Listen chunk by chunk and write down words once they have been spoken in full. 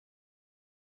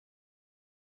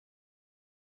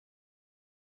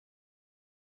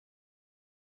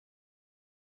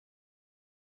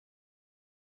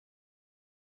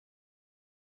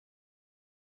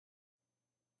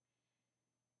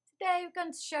Today we're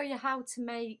going to show you how to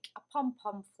make a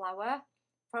pom-pom flower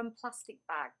from plastic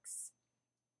bags.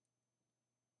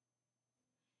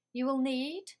 You will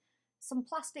need some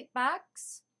plastic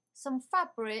bags, some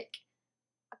fabric,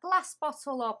 a glass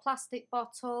bottle or plastic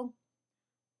bottle,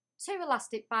 2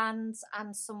 elastic bands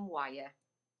and some wire.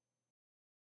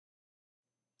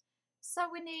 So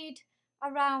we need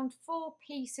around 4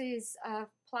 pieces of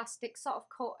plastic sort of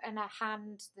cut in a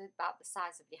hand, about the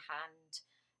size of your hand.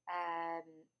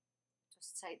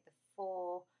 Just take the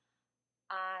 4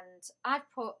 and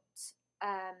I've put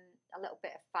a little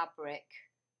bit of fabric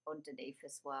underneath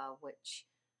as well, which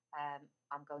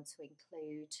I'm going to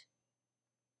include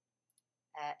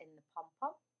in the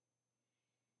pom-pom.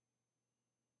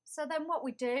 So then what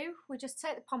we do, we just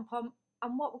take the pom-pom,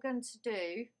 and what we're going to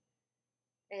do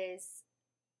is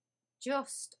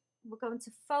we're going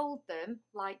to fold them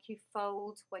like you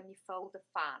fold when you fold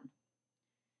a fan.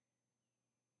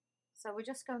 So we're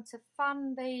just going to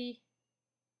fan the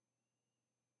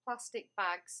plastic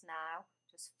bags now,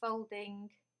 just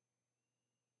folding and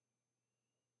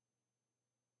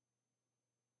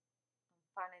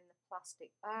fanning the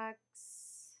plastic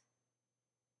bags.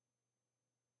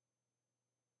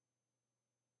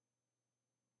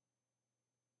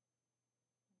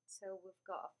 Until we've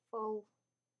got a full,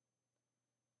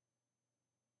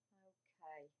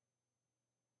 okay.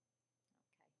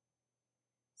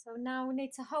 So now we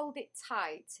need to hold it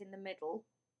tight in the middle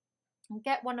and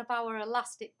get one of our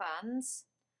elastic bands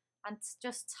and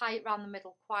just tie it around the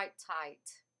middle quite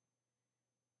tight.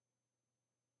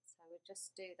 So we'll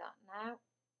just do that now.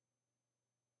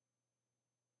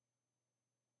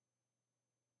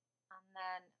 And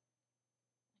then,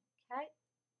 okay,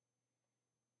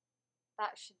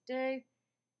 that should do.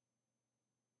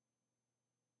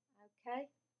 Okay,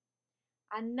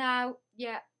 and now,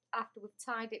 yeah, after we've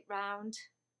tied it round,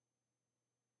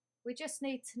 we just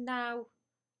need to now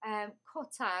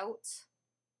cut out,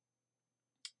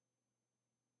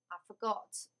 I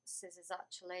forgot scissors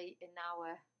actually in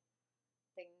our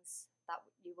things that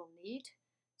you will need,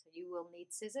 so you will need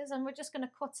scissors, and we're just going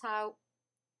to cut out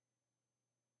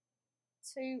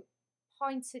 2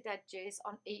 pointed edges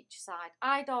on each side.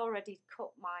 I'd already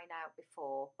cut mine out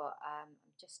before, but I'm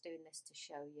just doing this to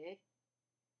show you.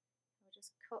 We'll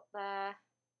just cut there.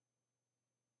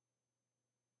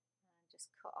 Just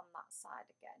cut on that side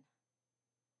again.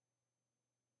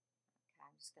 Okay,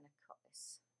 I'm just going to cut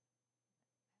this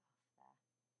off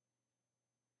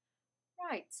there.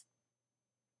 Right,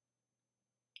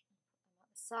 put them at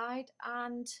the side,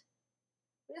 and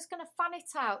we're just going to fan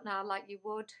it out now like you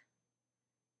would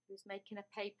if you was making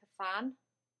a paper fan,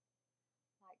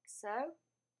 like so.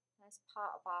 There's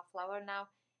part of our flower. Now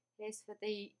here's for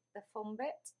the fun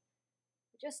bit.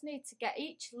 We just need to get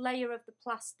each layer of the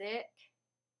plastic,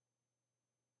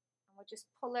 and we'll just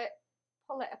pull it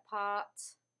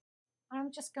apart. I'm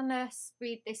just going to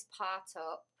speed this part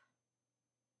up.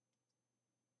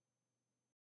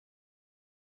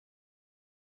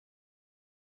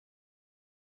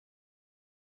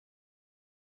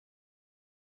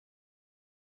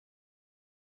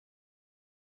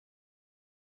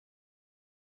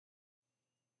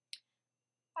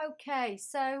 Okay,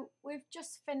 so we've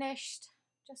just finished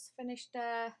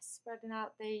spreading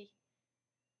out the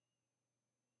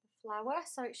flower,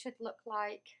 so it should look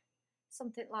like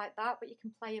something like that, but you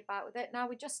can play about with it. Now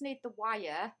we just need the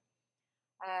wire.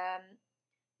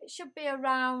 It should be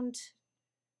around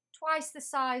twice the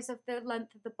size of the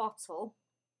length of the bottle,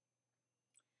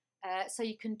 so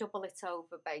you can double it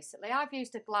over basically. I've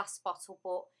used a glass bottle,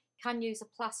 but you can use a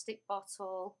plastic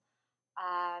bottle.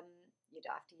 You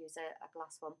don't have to use a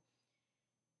glass one.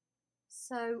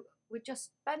 So we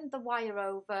just bend the wire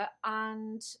over,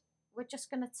 and we're just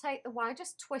going to take the wire,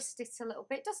 just twist it a little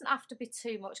bit. It doesn't have to be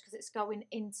too much because it's going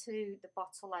into the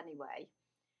bottle anyway.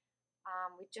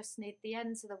 We just need the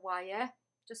ends of the wire.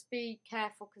 Just be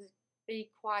careful because it'll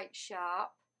be quite sharp.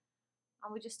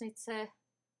 And we just need to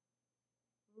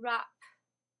wrap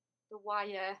the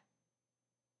wire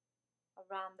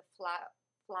around the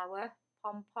flower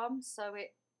pom-pom so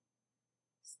it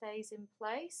stays in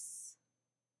place.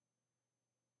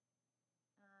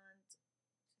 And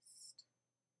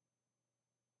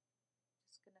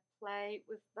just going to play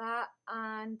with that,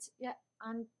 and yeah,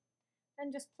 and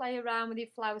then just play around with your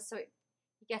flowers so you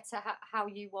get to how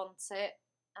you want it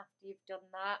after you've done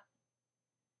that.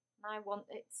 And I want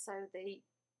it so the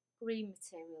green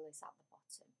material is at the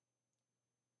bottom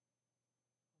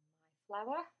of my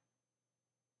flower.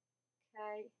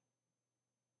 Okay.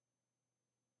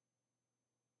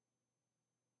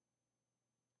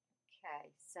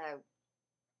 Okay, so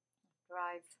after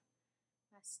I've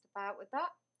messed about with that,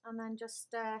 and then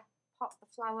just pop the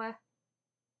flower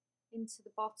into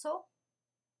the bottle.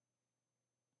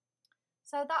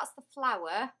 So that's the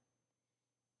flower.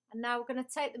 And now we're going to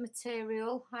take the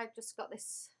material. I've just got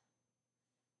this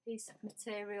piece of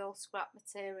material, scrap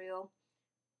material.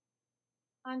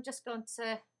 I'm just going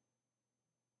to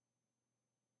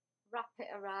wrap it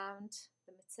around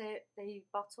the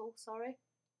bottle, sorry.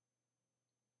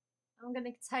 I'm going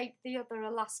to take the other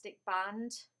elastic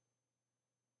band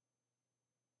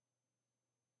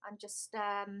and just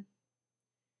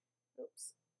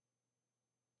oops,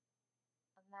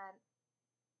 and then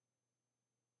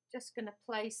just going to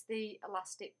place the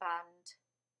elastic band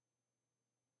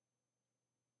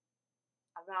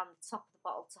around the top of the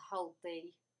bottle to hold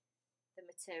the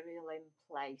material in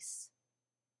place.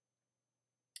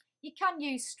 You can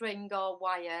use string or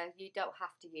wire, you don't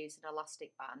have to use an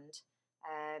elastic band,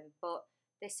 but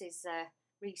this is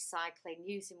recycling,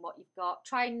 using what you've got.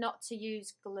 Try not to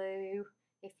use glue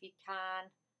if you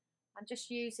can, and just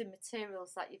using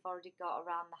materials that you've already got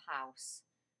around the house.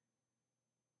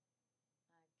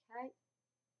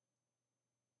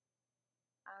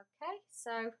 Okay,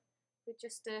 so we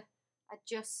just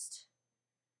adjust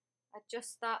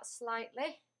that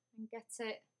slightly and get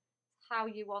it how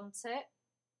you want it.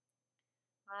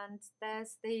 And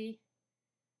there's the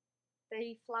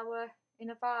flower in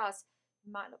a vase.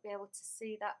 You might not be able to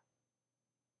see that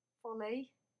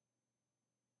fully,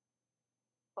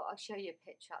 but I'll show you a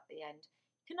picture at the end.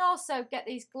 You can also get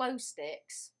these glow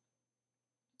sticks.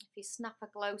 If you snap a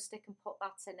glow stick and put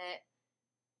that in it,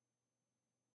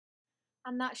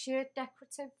 and that's your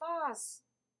decorative vase.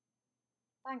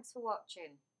 Thanks for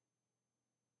watching.